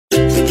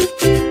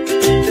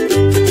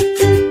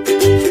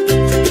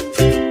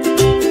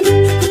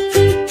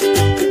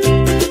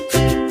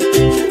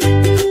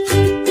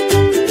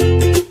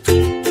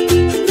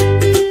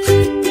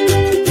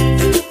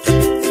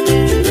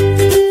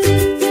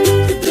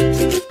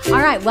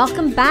right,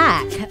 welcome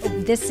back.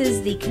 This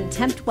is the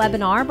Contempt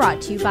webinar brought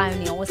to you by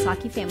O'Neill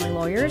Wasaki Family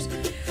Lawyers.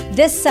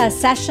 This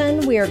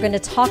session, we are going to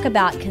talk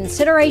about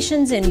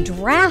considerations in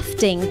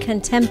drafting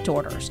contempt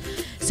orders.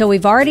 So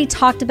we've already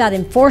talked about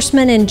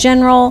enforcement in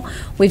general.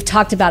 We've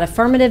talked about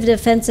affirmative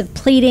defensive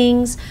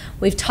pleadings.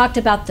 We've talked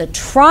about the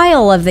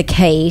trial of the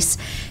case.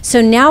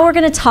 So now we're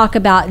going to talk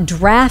about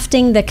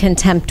drafting the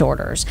contempt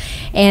orders.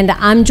 And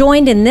I'm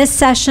joined in this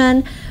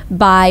session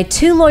by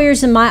two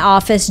lawyers in my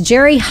office,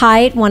 Jerry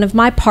Height, one of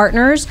my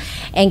partners,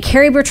 and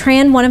Carrie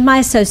Bertrand, one of my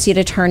associate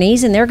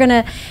attorneys, and they're going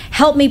to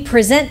help me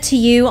present to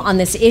you on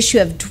this issue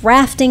of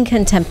drafting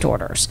contempt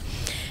orders.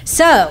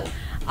 So,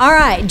 all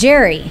right,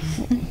 Jerry.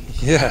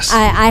 Yes.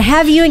 I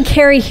have you and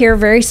Carrie here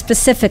very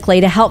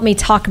specifically to help me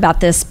talk about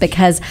this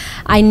because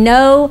I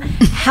know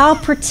how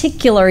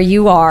particular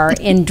you are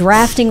in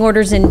drafting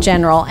orders in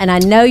general, and I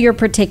know you're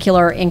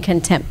particular in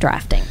contempt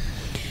drafting.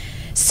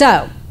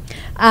 So,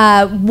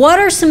 what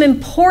are some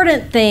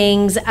important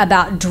things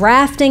about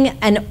drafting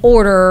an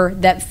order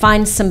that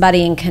finds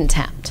somebody in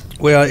contempt?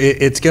 Well,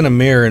 it's going to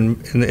mirror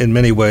in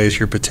many ways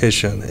your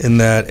petition in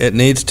that it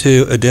needs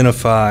to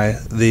identify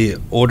the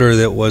order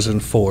that was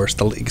enforced,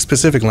 the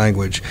specific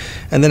language,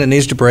 and then it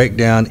needs to break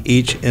down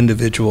each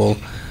individual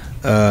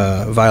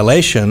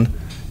violation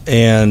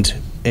and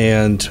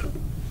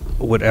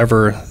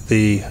whatever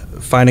the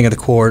finding of the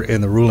court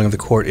and the ruling of the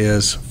court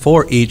is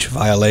for each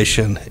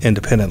violation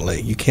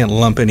independently. You can't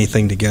lump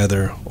anything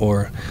together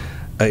or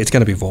it's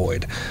going to be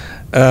void.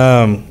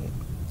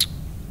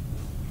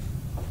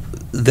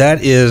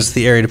 That is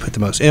the area to put the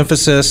most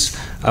emphasis.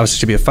 Obviously,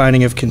 to be a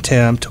finding of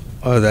contempt,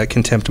 that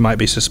contempt might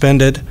be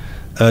suspended,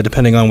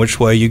 depending on which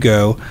way you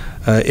go.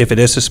 If it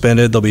is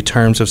suspended, there'll be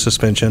terms of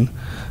suspension,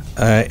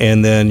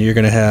 and then you're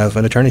going to have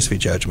an attorney's fee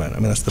judgment. I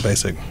mean, that's the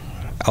basic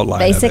outline.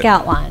 Basic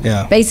outline.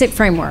 Yeah. Basic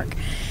framework.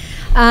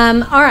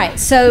 All right.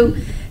 So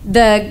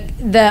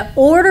the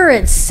order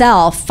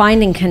itself,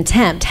 finding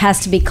contempt, has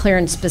to be clear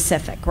and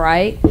specific,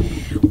 right?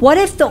 What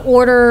if the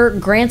order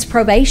grants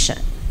probation?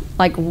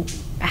 Like,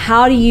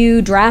 how do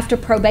you draft a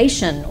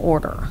probation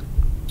order?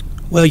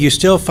 Well, you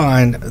still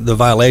find the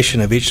violation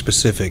of each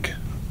specific.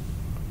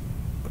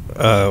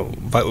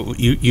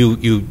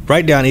 You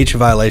write down each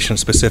violation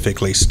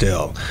specifically.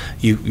 Still,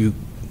 you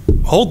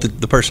hold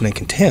the person in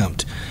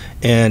contempt,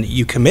 and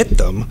you commit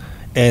them,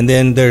 and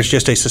then there's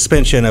just a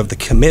suspension of the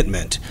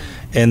commitment,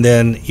 and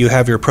then you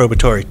have your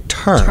probatory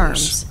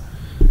terms.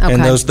 Okay.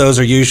 And those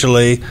are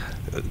usually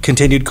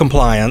continued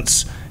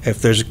compliance.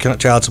 If there's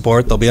child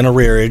support, there'll be an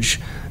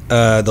arrearage.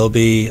 There'll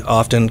be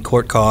often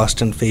court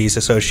costs and fees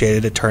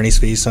associated. Attorney's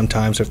fees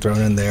sometimes are thrown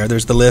in there.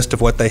 There's the list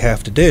of what they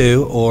have to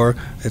do, or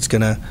it's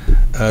gonna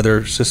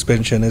their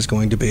suspension is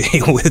going to be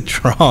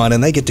withdrawn,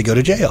 and they get to go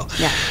to jail.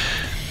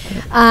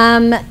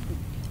 Yeah.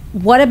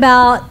 What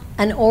about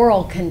an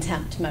oral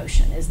contempt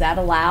motion? Is that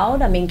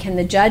allowed? I mean, can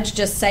the judge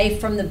just say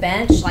from the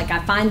bench, like,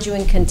 I find you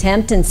in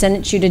contempt and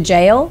sentence you to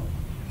jail?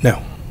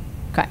 No.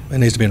 Okay. It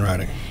needs to be in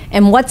writing.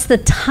 And what's the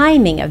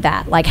timing of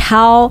that? Like,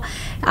 how,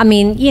 I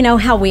mean, you know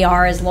how we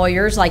are as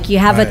lawyers, like you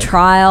have a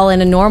trial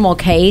in a normal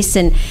case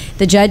and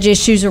the judge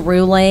issues a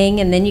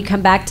ruling, and then you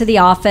come back to the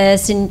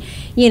office and,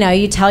 you know,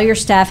 you tell your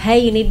staff, hey,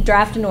 you need to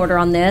draft an order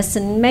on this,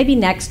 and maybe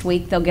next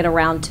week they'll get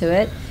around to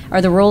it.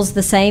 Are the rules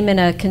the same in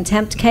a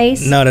contempt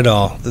case? Not at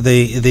all.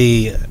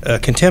 The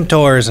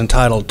contemptor is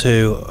entitled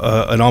to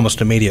an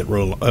almost immediate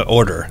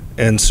order.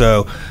 And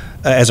so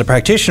as a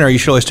practitioner, you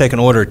should always take an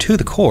order to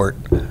the court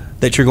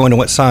that you're going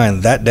to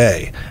sign that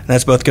day. And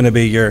that's both going to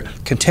be your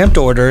contempt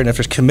order, and if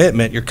there's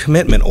commitment, your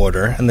commitment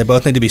order, and they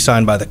both need to be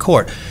signed by the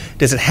court.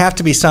 Does it have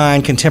to be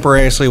signed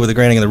contemporaneously with the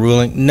granting of the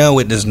ruling? No,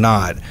 it does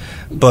not.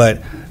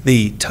 But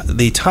the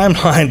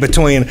timeline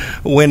between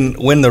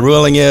when the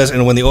ruling is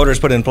and when the order is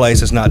put in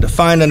place is not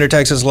defined under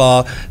Texas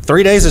law.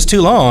 3 days is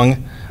too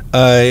long.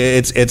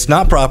 It's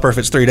not proper if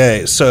it's 3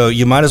 days. So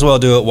you might as well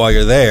do it while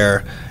you're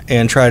there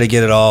and try to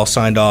get it all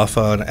signed off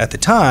on at the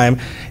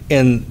time.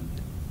 And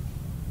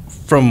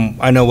from,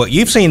 I know what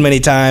you've seen many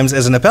times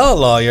as an appellate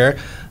lawyer,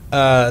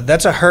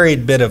 that's a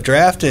hurried bit of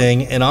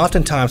drafting, and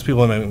oftentimes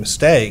people make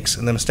mistakes,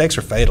 and the mistakes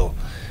are fatal,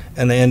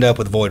 and they end up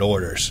with void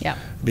orders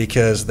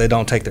because they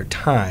don't take their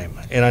time.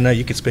 And I know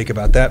you could speak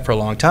about that for a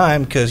long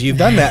time because you've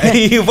done that.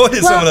 You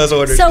voided some of those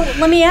orders. So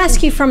let me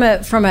ask you from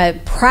a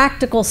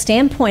practical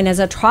standpoint as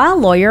a trial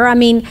lawyer, I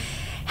mean,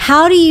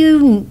 how do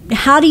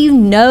you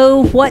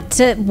know what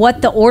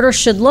the order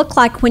should look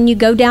like when you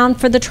go down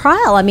for the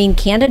trial? I mean,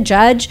 can a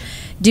judge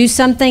do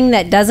something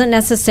that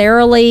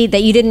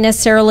you didn't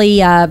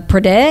necessarily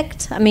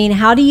predict? I mean,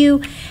 how do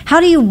you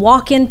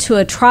walk into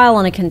a trial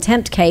on a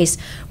contempt case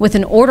with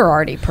an order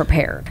already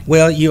prepared?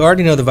 Well, you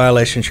already know the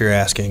violations you're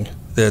asking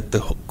that the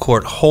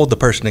court hold the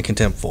person in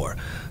contempt for.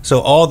 So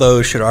all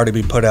those should already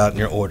be put out in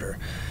your order.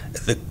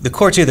 The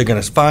court's either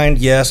going to find,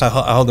 yes, I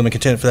hold them in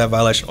contempt for that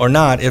violation, or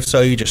not. If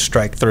so, you just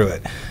strike through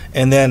it.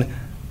 And then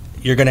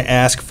you're going to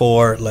ask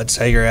for, let's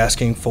say you're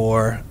asking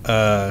for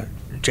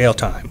jail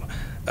time.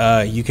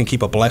 You can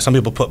keep a blank. Some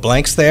people put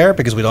blanks there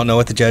because we don't know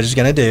what the judge is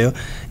going to do.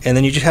 And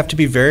then you just have to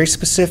be very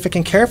specific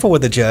and careful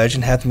with the judge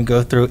and have them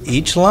go through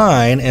each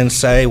line and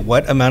say,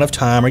 what amount of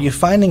time are you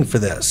finding for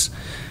this?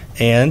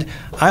 And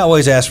I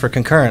always ask for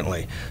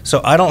concurrently.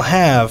 So I don't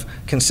have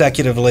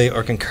consecutively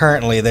or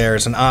concurrently there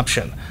as an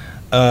option.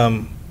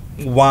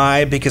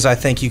 Why? Because I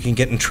think you can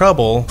get in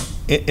trouble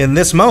in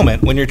this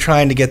moment when you're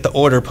trying to get the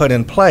order put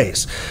in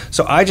place.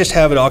 So I just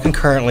have it all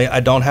concurrently.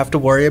 I don't have to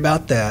worry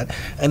about that.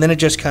 And then it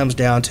just comes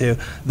down to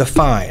the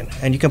fine.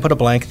 And you can put a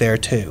blank there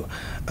too.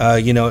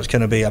 It's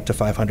going to be up to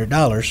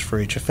 $500 for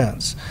each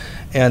offense.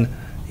 And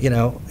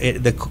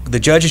the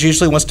judge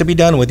usually wants to be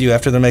done with you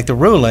after they make the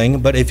ruling,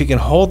 but if you can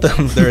hold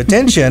them their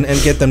attention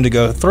and get them to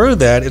go through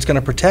that, it's going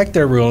to protect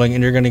their ruling,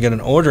 and you're going to get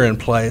an order in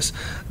place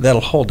that'll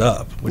hold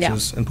up, which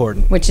is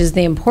important. Which is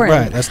the important.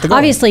 Right, that's the goal.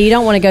 Obviously, you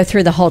don't want to go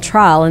through the whole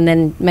trial and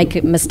then make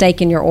a mistake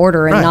in your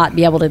order and not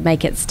be able to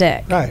make it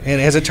stick. Right,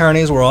 and as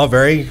attorneys, we're all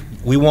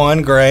we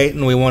won, great,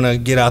 and we want to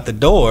get out the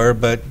door,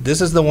 but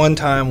this is the one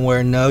time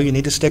where, no, you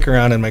need to stick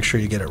around and make sure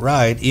you get it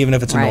right, even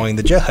if it's annoying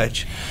the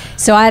judge.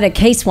 So I had a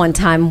case one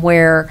time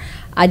where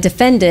I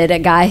defended a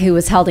guy who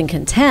was held in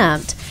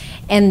contempt,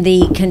 and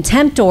the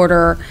contempt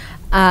order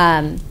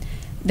that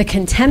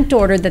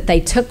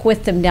they took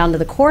with them down to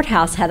the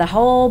courthouse had a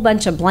whole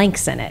bunch of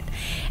blanks in it.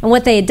 And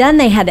what they had done,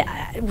 they had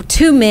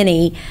too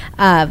many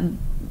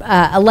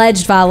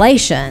alleged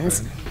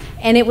violations.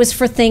 And it was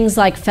for things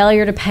like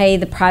failure to pay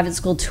the private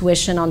school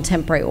tuition on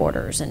temporary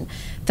orders, and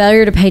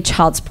failure to pay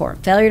child support,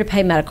 failure to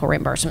pay medical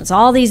reimbursements,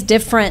 all these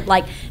different,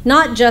 like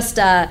not just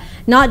a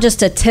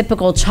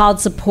typical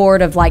child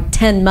support of like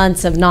 10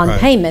 months of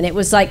non-payment. It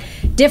was like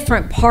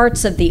different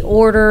parts of the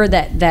order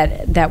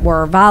that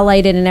were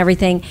violated and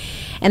everything.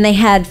 And they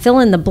had fill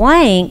in the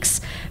blanks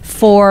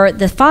for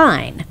the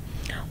fine.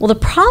 Well, the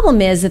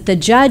problem is that the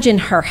judge, in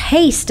her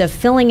haste of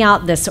filling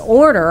out this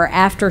order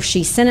after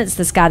she sentenced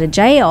this guy to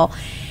jail,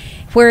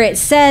 where it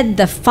said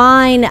the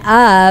fine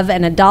of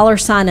and a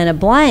 $sign and a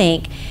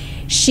blank,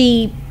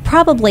 she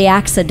probably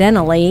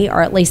accidentally,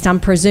 or at least I'm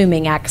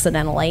presuming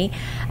accidentally,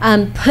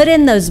 put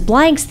in those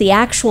blanks the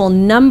actual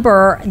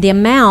number, the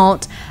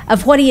amount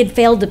of what he had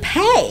failed to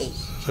pay.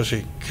 So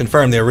she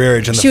confirmed the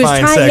arrearage in the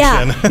fine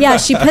section. Yeah,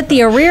 she put the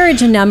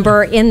arrearage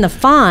number in the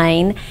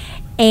fine,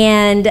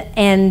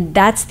 and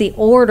that's the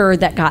order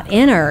that got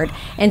entered.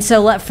 And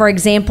so, for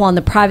example, on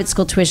the private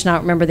school tuition, I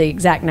don't remember the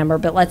exact number,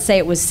 but let's say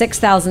it was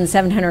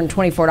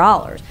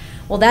 $6,724.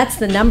 Well, that's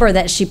the number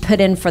that she put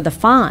in for the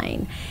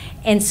fine.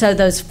 And so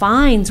those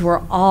fines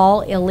were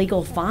all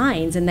illegal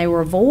fines, and they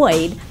were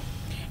void.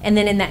 And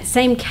then in that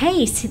same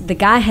case, the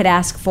guy had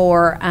asked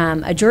for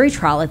a jury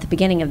trial at the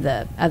beginning of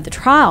the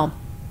trial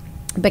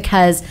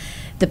because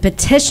the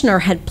petitioner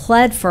had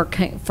pled for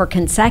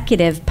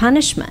consecutive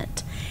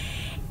punishment.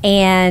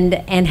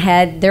 And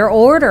had their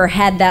order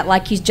had that,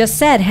 like you just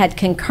said, had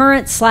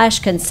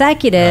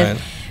concurrent/consecutive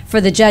for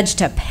the judge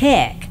to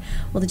pick.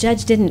 Well, the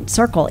judge didn't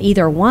circle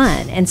either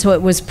one, and so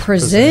it was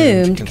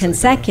presumed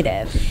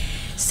consecutive.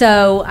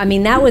 So, I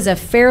mean, that was a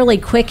fairly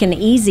quick and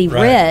easy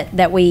writ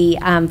that we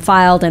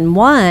filed and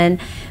won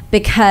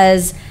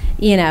because,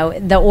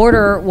 the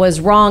order was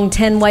wrong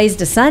 10 ways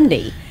to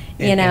Sunday.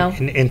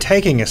 And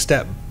taking a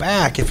step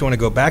back, if you want to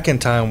go back in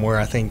time where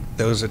I think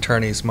those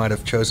attorneys might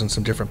have chosen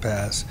some different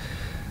paths,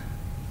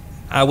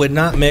 I would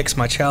not mix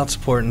my child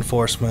support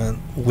enforcement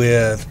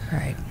with,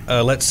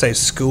 let's say,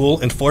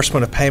 school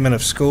enforcement of payment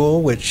of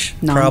school, which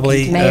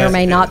probably may or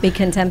may not be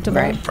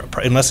contemptible,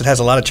 unless it has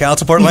a lot of child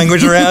support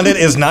language around it,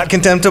 is not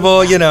contemptible.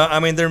 I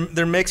mean,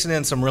 they're mixing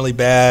in some really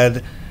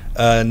bad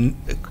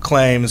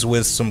claims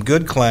with some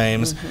good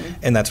claims,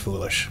 and that's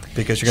foolish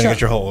because you're going to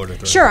get your whole order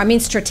through. Sure, I mean,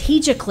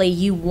 strategically,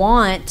 you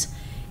want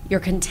your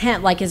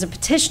contempt, like as a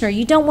petitioner,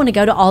 you don't want to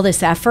go to all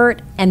this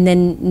effort and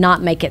then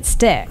not make it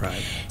stick.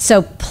 Right.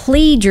 So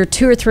plead your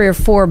 2 or 3 or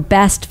 4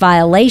 best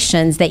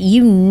violations that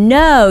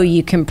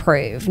you can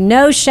prove.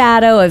 No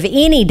shadow of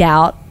any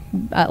doubt,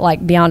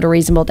 like beyond a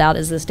reasonable doubt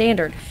is the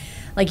standard.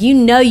 Like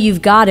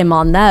you've got him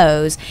on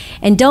those,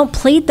 and don't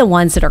plead the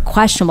ones that are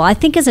questionable. I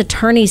think as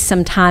attorneys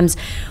sometimes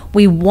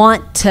we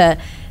want to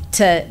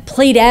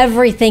plead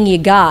everything you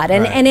got.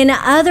 And in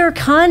other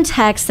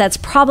contexts, that's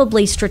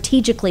probably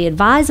strategically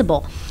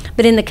advisable.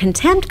 But in the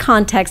contempt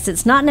context,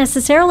 it's not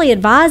necessarily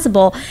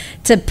advisable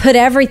to put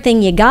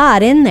everything you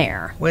got in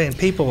there. Well, and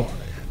people,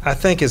 I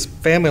think as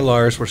family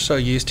lawyers, we're so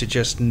used to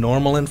just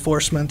normal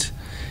enforcement,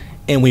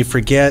 and we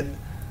forget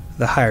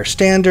the higher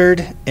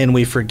standard, and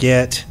we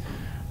forget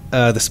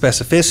the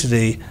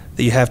specificity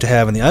that you have to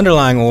have in the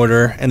underlying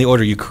order and the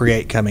order you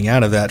create coming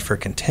out of that for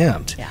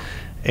contempt. Yeah.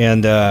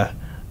 And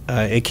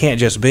it can't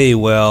just be,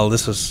 we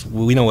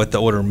know what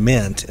the order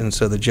meant, and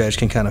so the judge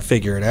can kind of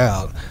figure it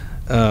out.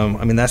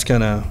 I mean, that's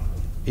going to,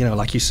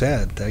 like you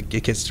said, it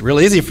gets real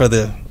easy for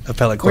the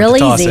appellate court to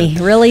toss it.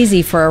 Real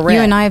easy for a writ.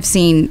 You and I have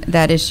seen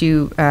that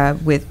issue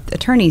with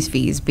attorney's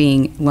fees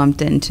being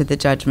lumped into the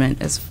judgment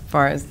as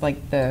far as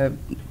like the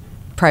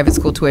private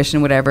school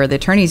tuition, whatever. The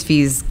attorney's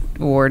fees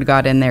ward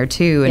got in there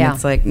too, and Yeah.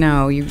 it's like,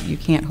 no, you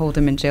can't hold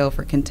him in jail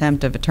for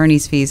contempt of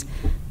attorney's fees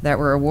that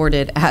were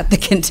awarded at the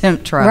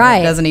contempt trial. Right.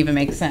 It doesn't even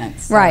make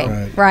sense. So.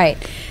 Right.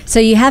 So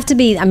you have to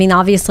be, I mean,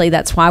 obviously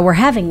that's why we're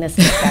having this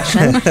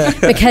discussion,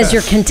 because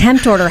your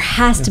contempt order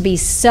has to be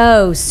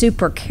so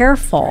super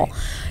careful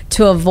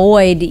to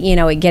avoid,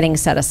 it getting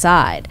set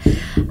aside.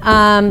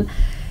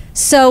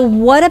 So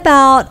what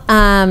about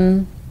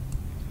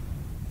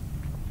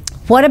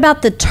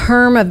the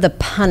term of the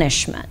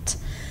punishment?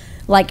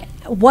 Like,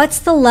 what's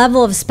the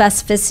level of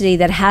specificity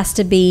that has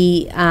to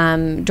be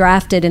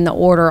drafted in the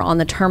order on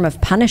the term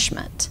of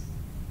punishment?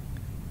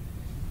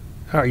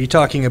 Are you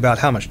talking about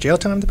how much jail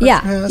time the person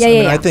Yeah. has?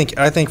 Yeah.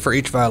 I think for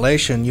each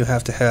violation you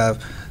have to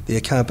have the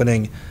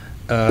accompanying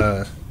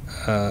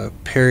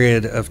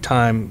period of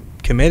time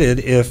committed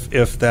if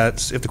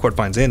the court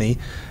finds any,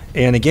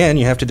 and again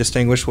you have to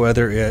distinguish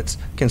whether it's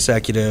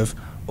consecutive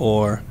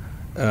or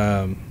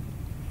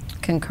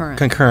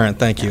Concurrent.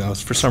 Thank you. I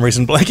was for some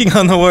reason blanking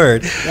on the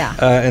word. Yeah.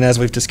 And as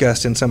we've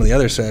discussed in some of the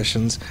other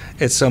sessions,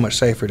 it's so much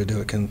safer to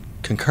do it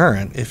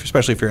concurrent,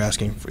 especially if you're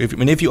asking.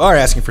 If you are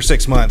asking for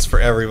 6 months for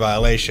every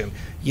violation,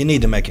 you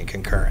need to make it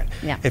concurrent.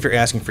 Yeah. If you're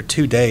asking for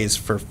 2 days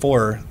for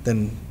 4,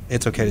 then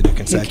it's okay to do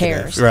consecutive.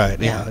 cares? Right.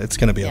 Yeah. Yeah. It's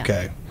going to be Yeah.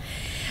 okay.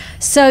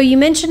 So you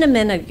mentioned a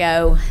minute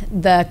ago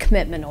the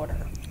commitment order.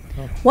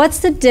 What's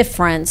the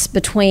difference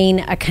between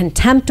a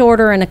contempt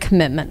order and a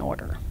commitment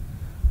order?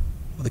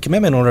 The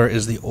commitment order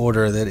is the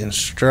order that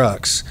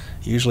instructs,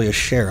 usually a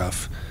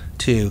sheriff,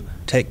 to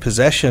take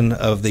possession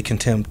of the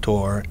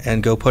contemptor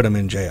and go put him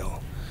in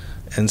jail.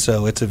 And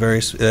so it's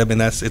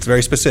it's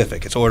very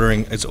specific. It's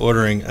ordering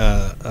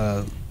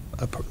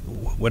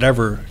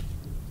whatever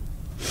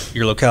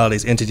your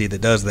locality's entity that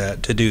does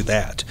that to do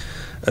that.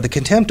 The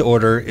contempt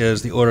order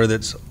is the order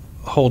that's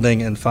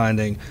holding and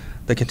finding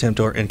the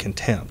contemptor in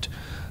contempt.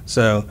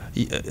 So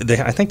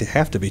I think they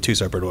have to be 2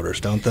 separate orders,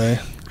 don't they?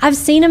 I've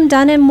seen them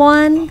done in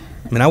one.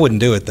 I wouldn't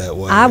do it that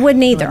way. I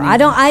wouldn't either.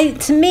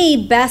 To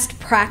me, best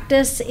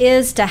practice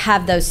is to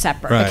have those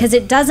separate, Right. because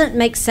it doesn't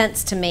make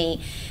sense to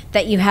me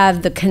that you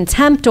have the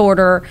contempt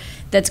order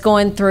that's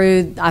going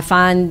through, I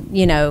find,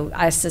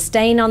 I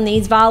sustain on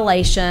these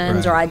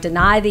violations, or Right. I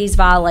deny these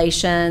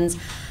violations,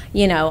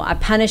 I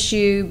punish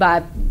you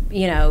by,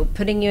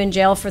 putting you in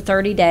jail for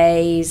 30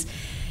 days.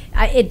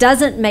 It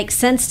doesn't make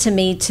sense to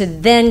me to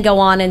then go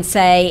on and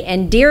say,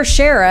 and dear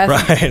sheriff,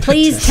 Right.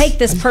 please take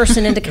this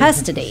person into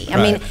custody. I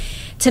mean, Right.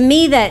 to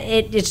me, that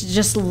it's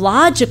just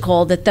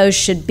logical that those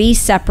should be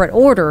separate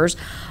orders.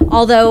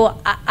 Although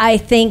I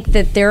think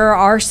that there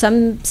are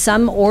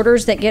some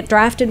orders that get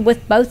drafted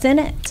with both in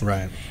it.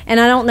 Right. And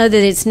I don't know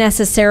that it's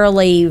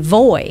necessarily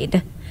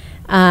void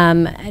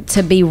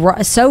to be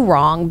so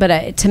wrong,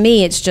 but to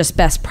me, it's just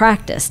best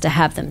practice to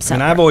have them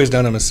separate. And I've always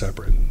done them as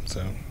separate.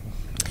 So.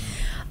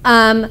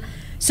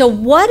 So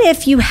what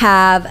if you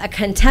have a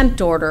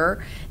contempt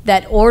order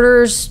that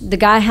orders the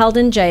guy held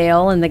in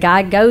jail, and the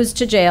guy goes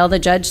to jail, the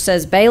judge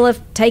says,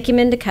 bailiff, take him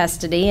into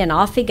custody, and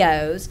off he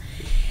goes,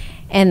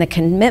 and the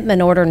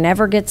commitment order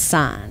never gets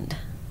signed?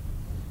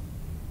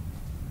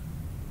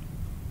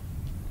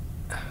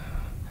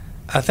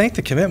 I think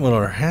the commitment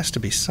order has to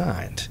be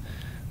signed.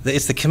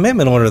 It's the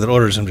commitment order that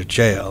orders him to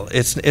jail.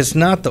 It's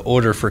not the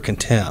order for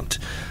contempt.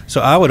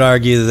 So I would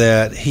argue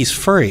that he's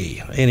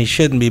free and he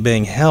shouldn't be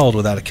being held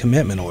without a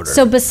commitment order.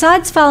 So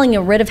besides filing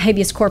a writ of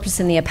habeas corpus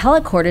in the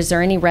appellate court, is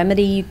there any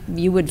remedy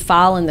you would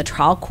file in the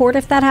trial court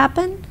if that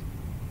happened?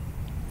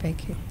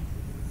 Vacate.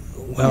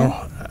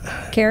 Well,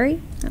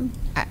 Carrie?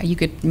 You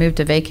could move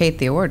to vacate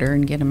the order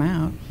and get him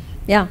out,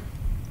 Yeah.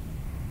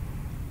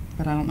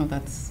 but I don't know if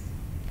that's...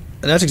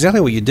 that's exactly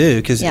what you do,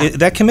 because Yeah.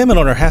 that commitment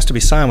order has to be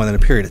signed within a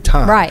period of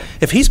time. Right.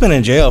 If he's been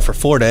in jail for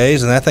 4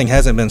 days and that thing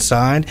hasn't been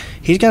signed,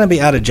 he's going to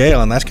be out of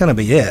jail, and that's going to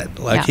be it.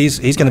 Like, Yeah.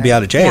 he's going to be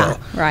out of jail.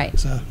 Yeah, right.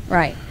 So.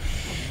 Right.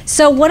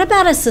 So what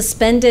about a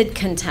suspended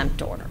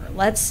contempt order?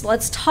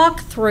 Let's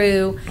talk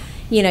through,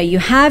 you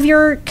have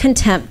your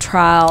contempt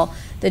trial,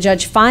 the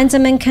judge finds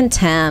him in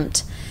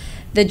contempt,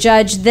 the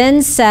judge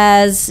then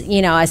says,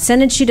 I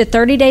sentence you to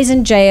 30 days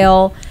in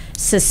jail,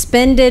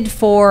 suspended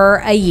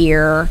for a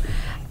year,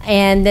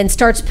 and then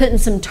starts putting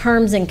some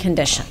terms and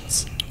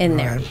conditions in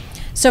there. Right.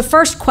 So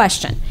first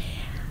question,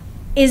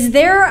 is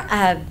there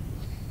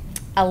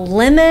a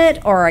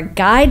limit or a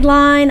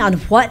guideline on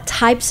what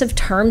types of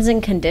terms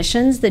and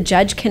conditions the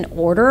judge can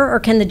order, or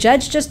can the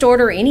judge just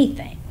order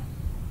anything?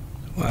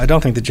 Well, I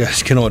don't think the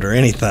judge can order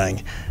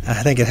anything.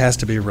 I think it has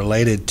to be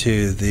related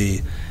to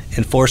the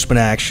enforcement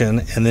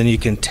action, and then you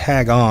can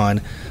tag on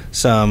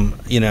some,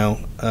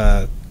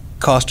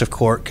 cost of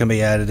court can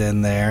be added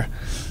in there.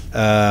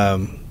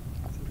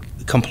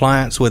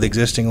 Compliance with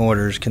existing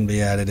orders can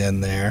be added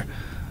in there.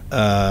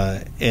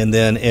 And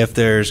then if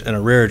there's an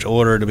arrearage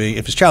order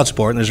if it's child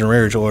support and there's an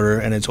arrearage order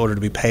and it's ordered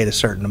to be paid a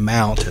certain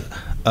amount,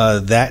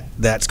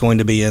 that's going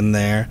to be in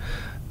there.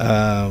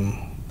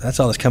 That's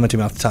all that's coming to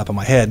me off the top of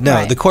my head. No,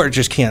 Right. The court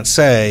just can't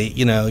say,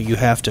 you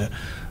have to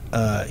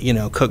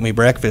cook me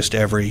breakfast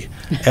every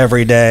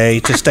day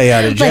to stay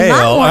out of jail. They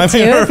might want to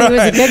if he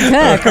was a good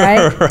cook,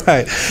 right?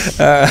 Right.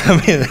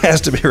 It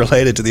has to be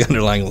related to the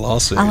underlying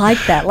lawsuit. I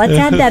like that. Let's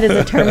add that as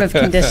a term of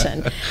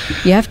condition.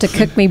 You have to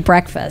cook me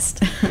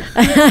breakfast.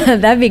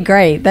 That'd be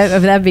great.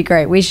 That'd be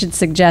great. We should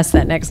suggest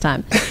that next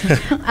time.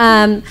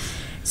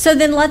 So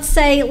then let's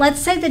say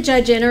the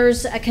judge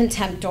enters a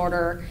contempt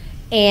order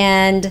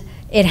and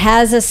it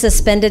has a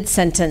suspended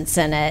sentence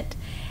in it,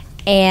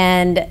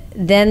 and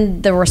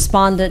then the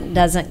respondent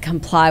doesn't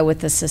comply with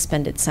the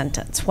suspended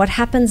sentence. What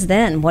happens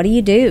then? What do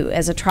you do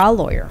as a trial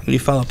lawyer? You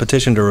file a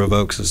petition to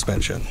revoke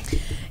suspension.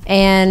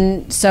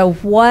 And so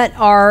what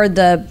are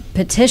the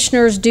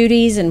petitioner's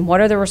duties and what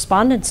are the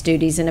respondent's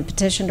duties in a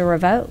petition to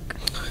revoke?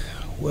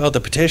 Well,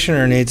 the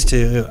petitioner needs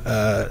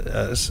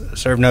to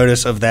serve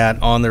notice of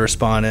that on the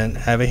respondent,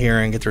 have a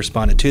hearing, get the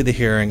respondent to the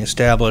hearing,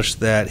 establish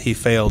that he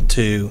failed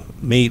to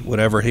meet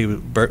whatever he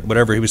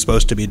was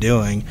supposed to be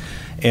doing,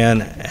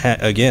 and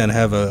again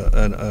have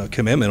a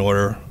commitment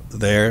order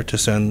there to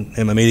send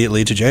him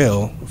immediately to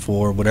jail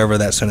for whatever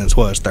that sentence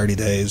was, 30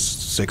 days,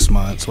 6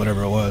 months,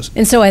 whatever it was.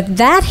 And so at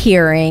that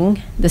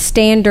hearing, the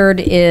standard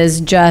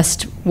is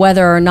just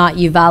whether or not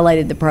you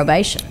violated the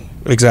probation.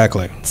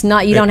 Exactly. It's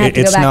not, you don't have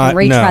to go back and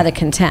retry the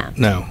contempt.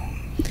 No.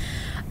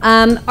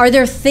 Are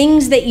there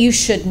things that you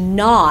should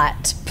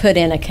not put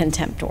in a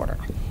contempt order?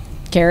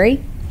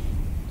 Carrie?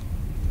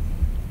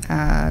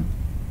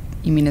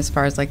 You mean as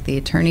far as like the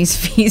attorney's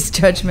fees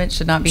judgment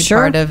should not be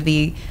part of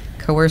the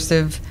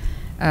coercive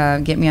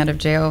get me out of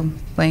jail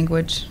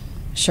language?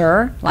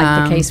 Sure,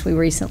 like the case we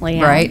recently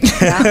had. Right.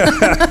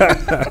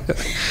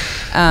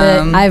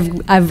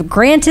 I've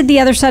granted the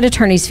other side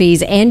attorney's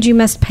fees, and you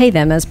must pay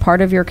them as part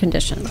of your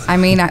conditions. I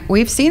mean,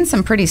 we've seen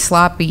some pretty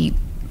sloppy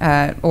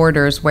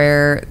orders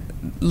where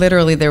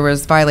literally there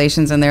was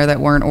violations in there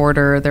that weren't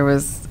ordered. There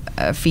was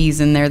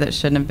fees in there that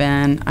shouldn't have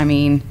been. I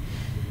mean,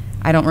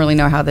 I don't really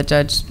know how they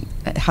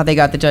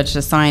got the judge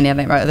to sign it,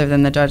 other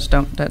than the judge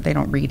they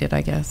don't read it,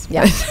 I guess.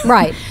 Yeah,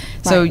 right.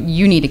 So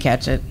you need to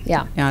catch it.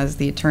 Yeah. As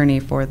the attorney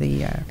for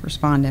the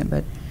respondent,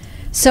 but.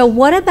 So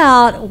what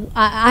about,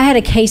 I had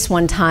a case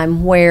one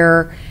time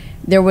where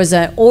there was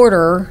an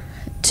order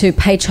to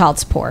pay child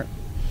support,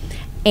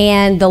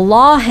 and the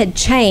law had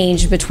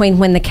changed between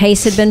when the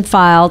case had been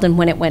filed and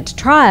when it went to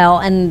trial,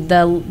 and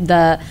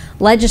the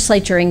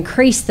legislature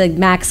increased the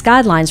max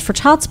guidelines for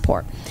child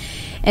support.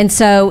 And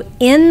so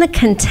in the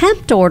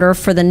contempt order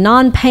for the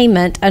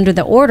non-payment under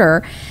the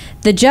order,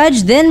 the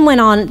judge then went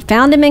on,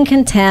 found him in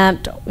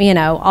contempt,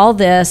 all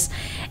this,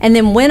 and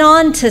then went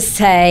on to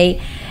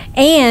say,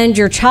 and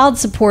your child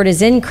support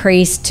is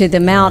increased to the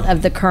amount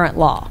of the current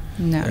law.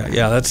 No.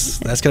 Yeah, that's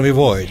going to be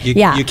void.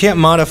 You can't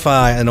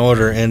modify an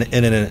order in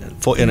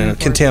a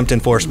contempt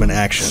enforcement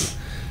action.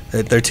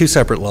 They're two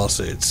separate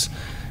lawsuits.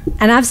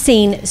 And I've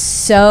seen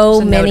so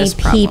many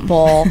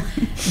people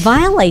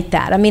violate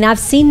that. I mean, I've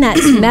seen that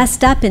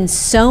messed up in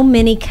so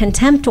many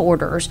contempt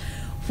orders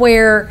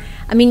where,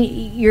 I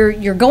mean,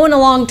 you're going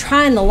along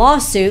trying the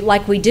lawsuit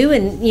like we do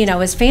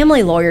as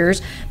family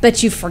lawyers,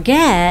 but you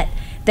forget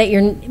that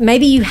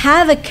maybe you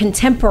have a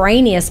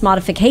contemporaneous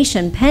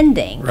modification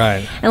pending.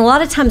 Right. And a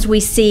lot of times we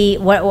see,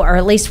 or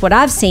at least what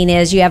I've seen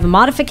is you have a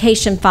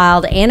modification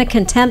filed and a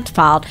contempt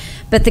filed,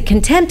 but the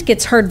contempt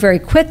gets heard very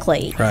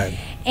quickly. Right.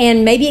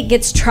 And maybe it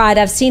gets tried.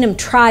 I've seen them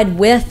tried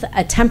with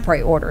a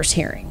temporary orders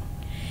hearing,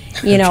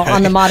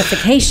 on the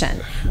modification,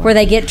 where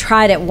they get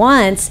tried at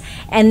once,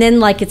 and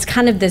then it's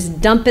kind of this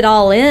dump it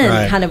all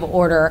in kind of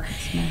order.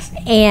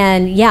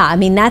 And yeah, I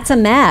mean, that's a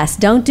mess.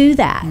 Don't do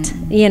that,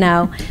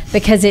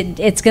 because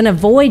it's going to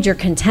void your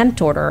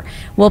contempt order.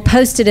 We'll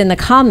post it in the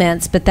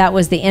comments, but that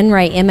was the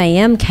NRA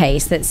MAM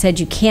case that said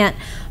you can't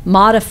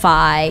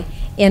modify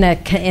in a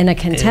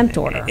contempt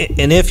order.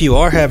 And if you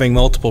are having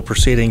multiple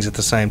proceedings at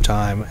the same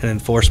time, an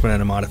enforcement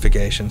and a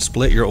modification,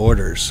 split your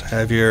orders.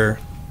 Have your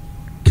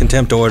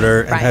contempt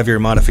order and have your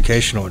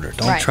modification order.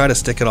 Don't try to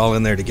stick it all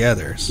in there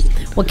together.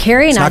 Well,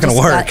 Carrie and I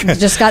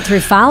just got through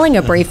filing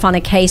a brief on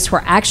a case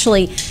where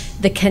actually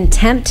the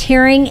contempt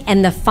hearing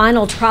and the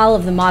final trial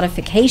of the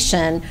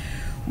modification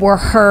were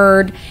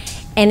heard,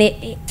 and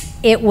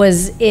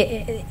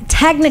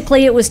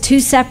technically it was two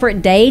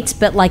separate dates,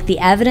 but the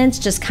evidence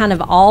just kind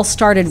of all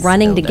started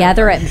running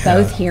together at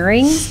both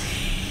hearings.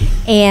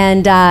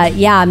 And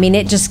I mean,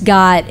 it just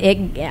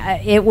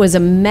it was a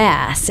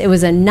mess. It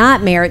was a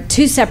nightmare.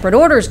 Two separate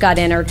orders got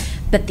entered,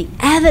 but the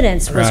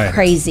evidence was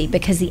crazy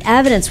because the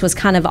evidence was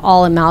kind of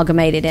all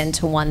amalgamated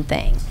into one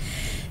thing.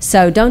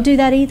 So don't do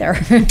that either.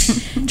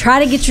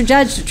 Try to get your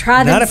judge to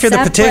try Not to if you're the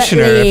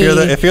petitioner.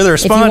 If you're the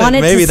respondent,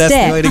 maybe that's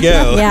the way to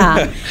go.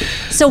 Yeah.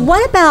 So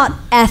what about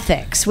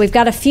ethics? We've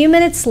got a few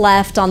minutes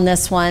left on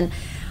this one.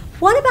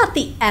 What about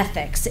the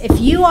ethics? If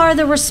you are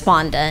the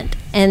respondent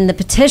and the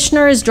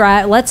petitioner is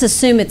let's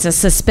assume it's a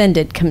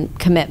suspended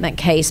commitment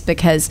case,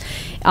 because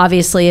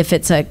obviously if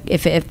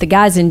the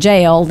guy's in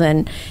jail,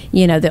 then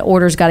the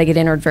order's got to get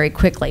entered very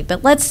quickly.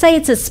 But let's say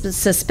it's a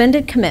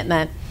suspended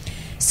commitment.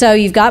 So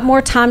you've got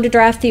more time to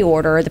draft the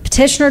order. The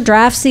petitioner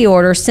drafts the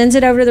order, sends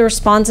it over to the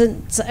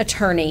respondent's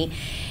attorney,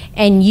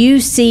 and you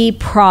see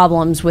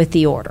problems with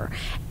the order,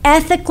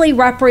 ethically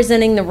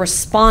representing the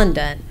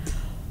respondent,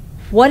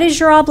 what is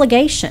your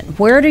obligation?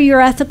 Where do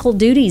your ethical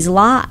duties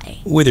lie?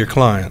 With your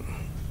client.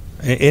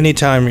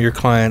 Anytime your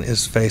client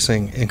is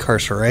facing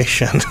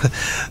incarceration,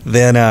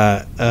 then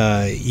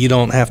you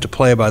don't have to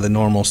play by the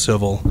normal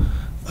civil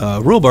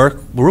rule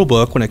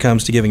book when it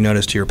comes to giving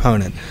notice to your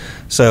opponent.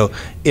 So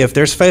if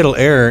there's fatal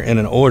error in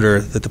an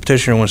order that the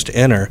petitioner wants to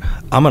enter,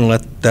 I'm going to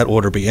let that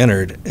order be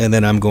entered, and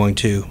then I'm going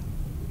to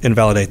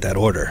invalidate that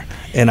order.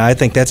 And I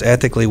think that's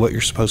ethically what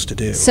you're supposed to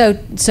do.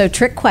 So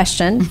trick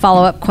question,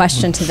 follow-up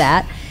question to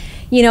that.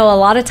 You know, a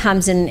lot of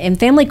times in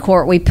family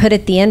court, we put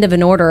at the end of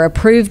an order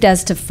approved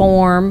as to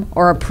form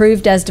or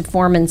approved as to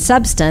form and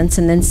substance,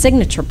 and then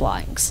signature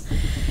blanks.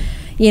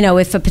 You know,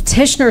 if a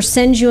petitioner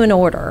sends you an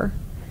order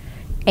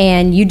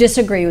and you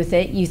disagree with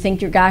it, you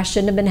think your guy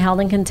shouldn't have been held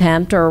in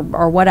contempt or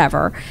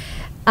whatever,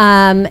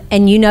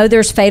 and you know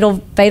there's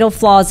fatal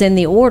flaws in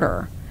the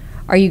order,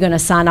 are you going to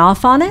sign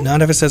off on it?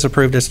 Not if it says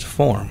approved as to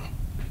form.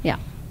 Yeah.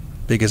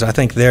 Because I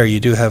think there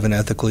you do have an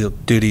ethical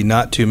duty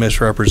not to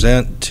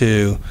misrepresent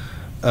to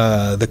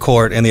the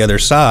court and the other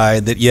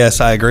side that,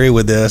 yes, I agree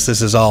with this.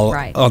 This is all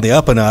right on the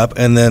up and up,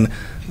 and then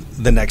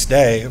the next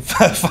day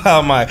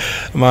file my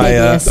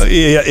habeas.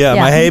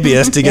 My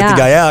habeas to get the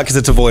guy out because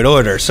it's a void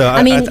order. So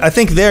I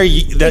think there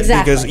exactly.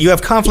 because you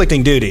have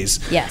conflicting duties.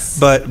 Yes.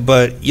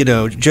 But you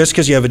know, just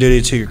because you have a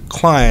duty to your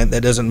client,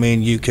 that doesn't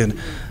mean you can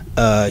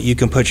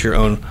put your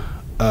own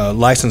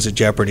license at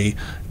jeopardy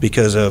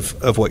because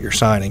of what you're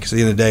signing. Because at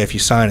the end of the day, if you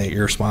sign it,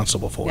 you're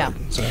responsible for it.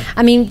 So.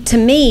 I mean, to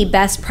me,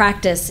 best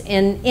practice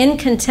in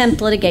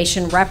contempt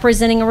litigation,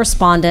 representing a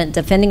respondent,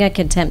 defending a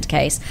contempt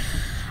case,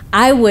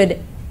 I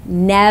would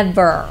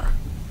never,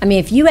 I mean,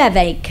 if you have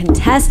a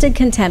contested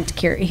contempt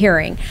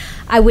hearing,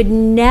 I would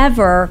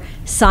never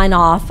sign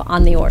off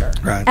on the order.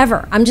 Right.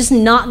 Ever. I'm just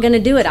not going to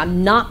do it.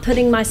 I'm not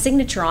putting my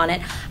signature on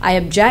it. I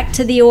object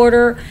to the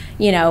order.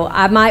 You know,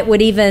 I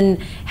would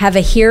even have a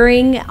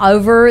hearing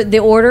over the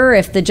order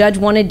if the judge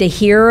wanted to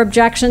hear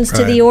objections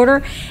to the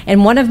order.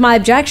 And one of my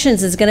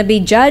objections is going to be,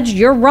 Judge,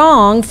 you're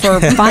wrong for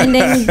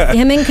finding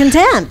him in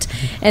contempt.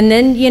 And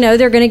then, you know,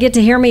 they're going to get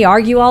to hear me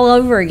argue all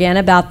over again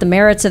about the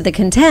merits of the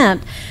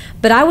contempt.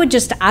 But I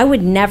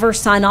would never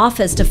sign off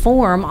as to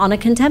form on a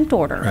contempt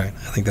order. Right.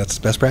 I think that's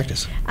best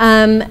practice.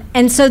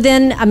 And so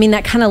then, I mean,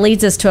 that kind of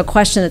leads us to a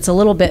question that's a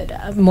little bit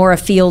more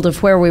afield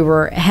of where we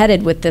were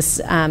headed with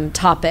this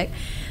topic.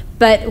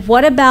 But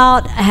what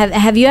about,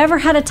 have you ever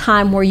had a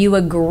time where you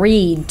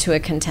agreed to a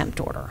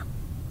contempt order?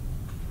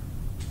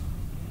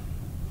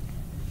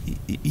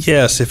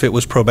 Yes, if it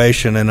was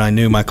probation and I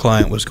knew my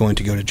client was going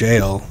to go to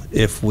jail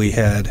if we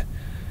had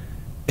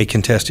a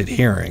contested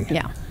hearing.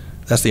 Yeah.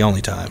 That's the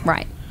only time.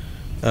 Right.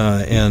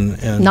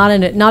 And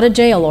not a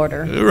jail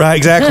order. Right,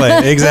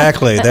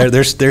 exactly.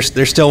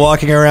 They're still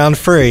walking around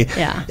free.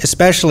 Yeah.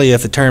 Especially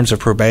if the terms of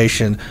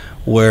probation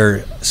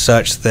were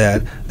such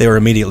that they were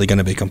immediately going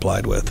to be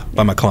complied with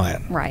by my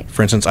client. Right.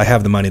 For instance, I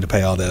have the money to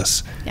pay all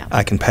this. Yeah.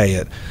 I can pay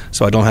it,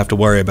 so I don't have to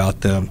worry about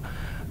them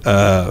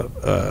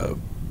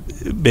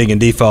being in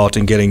default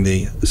and getting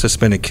the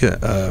suspended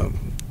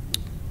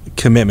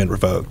commitment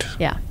revoked.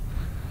 Yeah.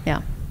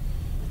 Yeah.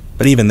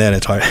 But even then,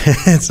 it's hard.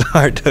 It's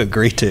hard to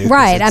agree to.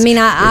 Right. I mean,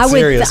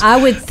 I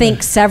would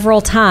think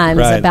several times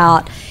right.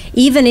 about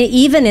even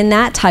in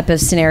that type of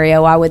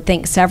scenario. I would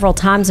think several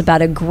times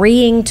about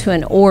agreeing to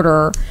an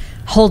order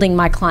holding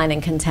my client in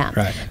contempt.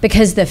 Right.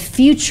 Because the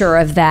future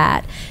of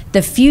that,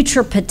 the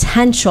future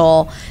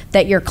potential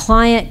that your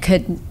client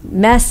could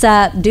mess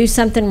up, do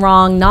something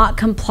wrong, not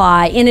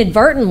comply,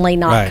 inadvertently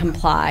not right.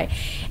 comply,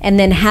 and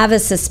then have a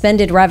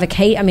suspended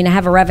revocation. I mean,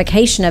 have a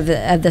revocation of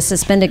the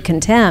suspended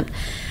contempt.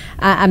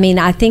 I mean,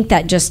 I think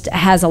that just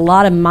has a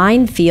lot of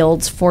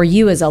minefields for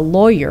you as a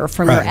lawyer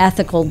from right. your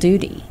ethical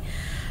duty.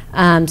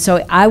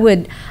 So I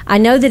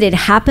know that it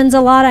happens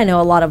a lot. I know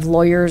a lot of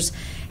lawyers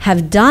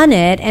have done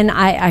it, and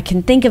I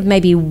can think of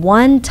maybe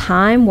one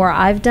time where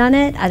I've done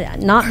it,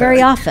 not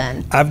very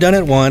often. I've done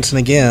it once, and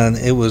again,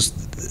 it was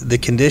the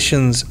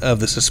conditions of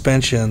the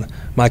suspension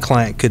my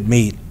client could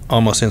meet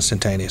almost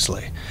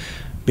instantaneously.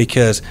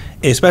 Because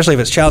especially if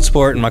it's child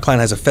support and my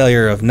client has a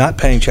failure of not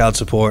paying child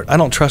support, I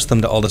don't trust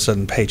them to all of a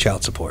sudden pay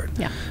child support.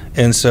 Yeah.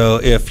 And so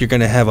if you're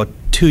going to have a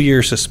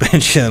 2-year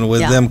suspension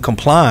with them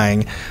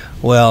complying,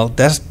 well,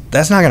 that's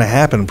not going to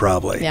happen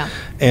probably. Yeah.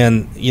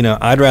 And, you know,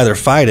 I'd rather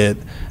fight it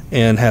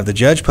and have the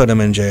judge put him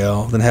in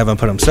jail than have him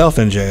put himself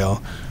in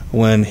jail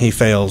when he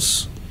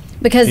fails.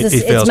 Because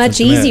it's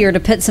much easier to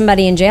put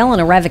somebody in jail on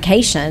a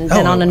revocation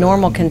than on a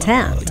normal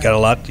contempt. You got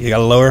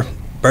a lower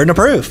burden of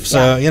proof.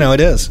 So, you know, it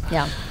is.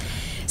 Yeah.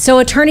 So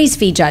attorney's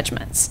fee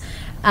judgments.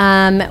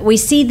 We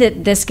see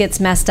that this gets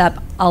messed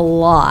up a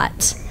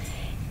lot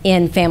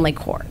in family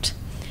court.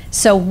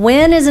 So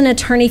when is an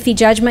attorney fee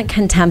judgment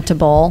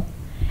contemptible,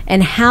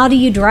 and how do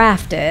you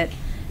draft it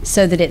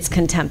so that it's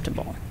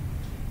contemptible?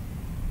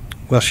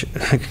 Well,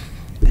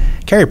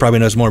 Carrie probably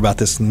knows more about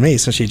this than me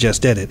since she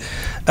just did it.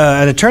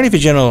 An attorney fee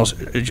general's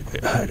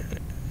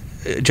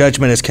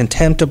judgment is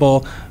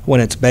contemptible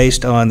when it's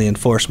based on the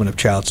enforcement of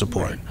child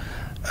support.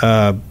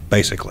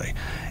 basically.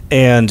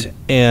 And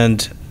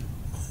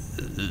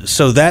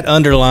so that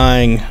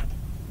underlying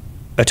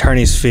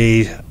attorney's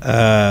fee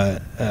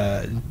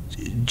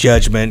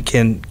judgment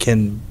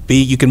can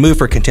be, you can move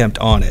for contempt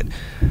on it.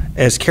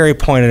 As Carrie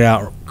pointed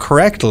out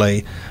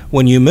correctly,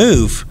 when you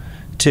move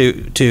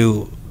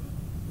to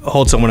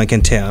hold someone in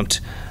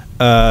contempt,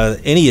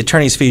 any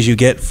attorney's fees you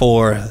get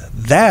for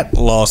that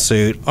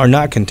lawsuit are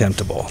not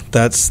contemptible.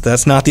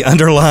 That's not the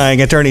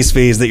underlying attorney's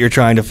fees that you're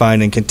trying to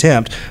find in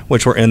contempt,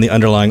 which were in the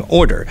underlying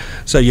order.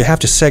 So you have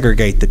to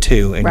segregate the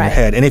two in your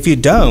head. And if you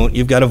don't,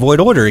 you've got a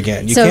void order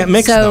again. You can't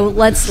mix them. So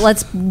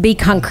let's be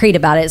concrete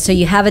about it. So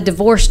you have a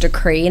divorce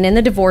decree, and in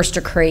the divorce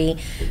decree,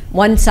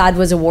 one side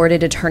was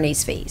awarded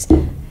attorney's fees.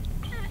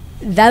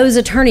 Those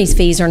attorney's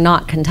fees are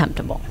not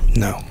contemptible.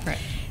 No. Right.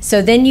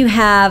 So then you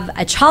have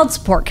a child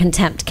support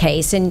contempt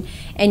case, and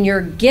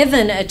you're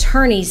given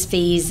attorney's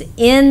fees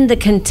in the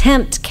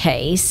contempt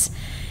case.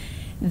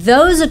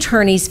 Those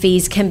attorney's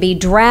fees can be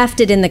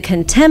drafted in the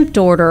contempt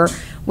order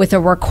with a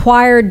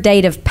required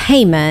date of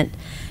payment,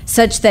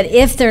 such that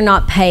if they're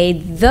not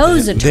paid,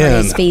 those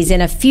attorney's fees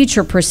in a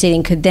future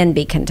proceeding could then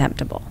be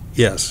contemptible.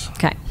 Yes.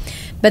 Okay.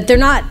 But they're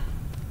not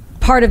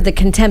part of the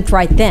contempt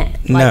right then.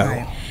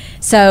 No.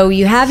 So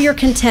you have your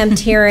contempt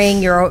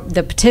hearing,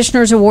 the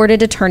petitioner's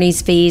awarded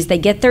attorney's fees, they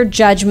get their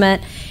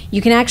judgment.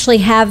 You can actually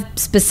have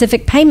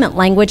specific payment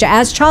language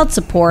as child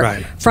support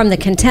from the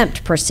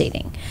contempt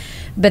proceeding.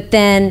 But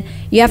then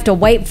you have to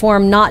wait for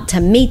them not to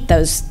meet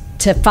those,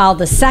 to file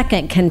the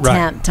second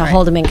contempt, to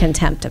hold them in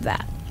contempt of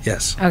that.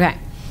 Yes. Okay.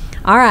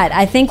 All right.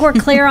 I think we're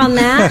clear on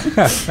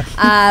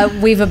that.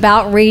 We've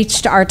about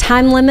reached our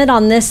time limit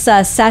on this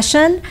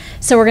session.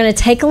 So we're going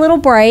to take a little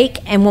break.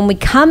 And when we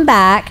come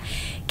back,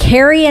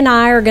 Carrie and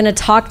I are going to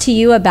talk to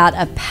you about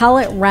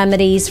appellate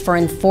remedies for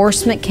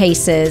enforcement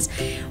cases,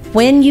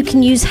 when you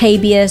can use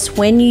habeas,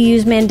 when you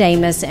use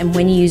mandamus, and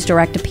when you use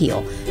direct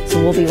appeal. So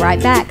we'll be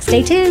right back.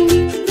 Stay tuned.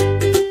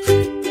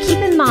 Keep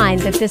in mind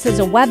that this is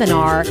a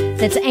webinar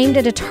that's aimed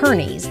at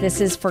attorneys.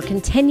 This is for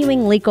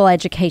continuing legal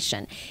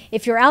education.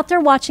 If you're out there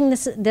watching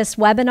this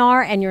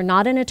webinar and you're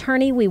not an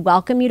attorney, we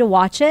welcome you to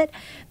watch it.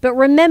 But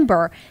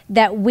remember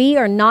that we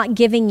are not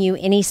giving you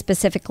any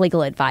specific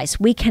legal advice.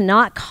 We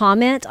cannot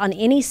comment on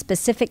any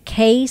specific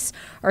case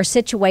or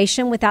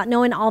situation without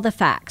knowing all the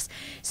facts.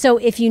 So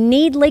if you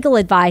need legal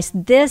advice,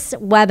 this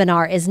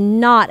webinar is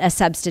not a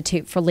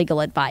substitute for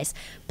legal advice.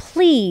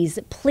 Please,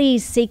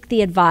 please seek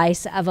the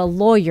advice of a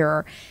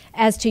lawyer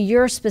as to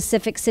your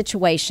specific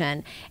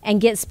situation and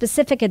get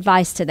specific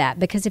advice to that.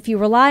 Because if you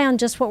rely on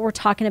just what we're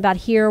talking about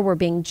here, we're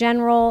being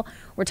general,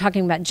 we're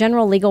talking about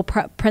general legal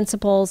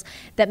principles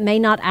that may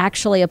not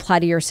actually apply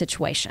to your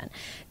situation.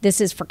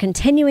 This is for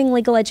continuing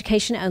legal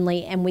education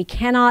only, and we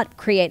cannot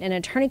create an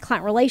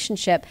attorney-client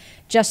relationship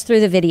just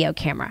through the video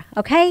camera.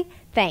 Okay?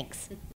 Thanks.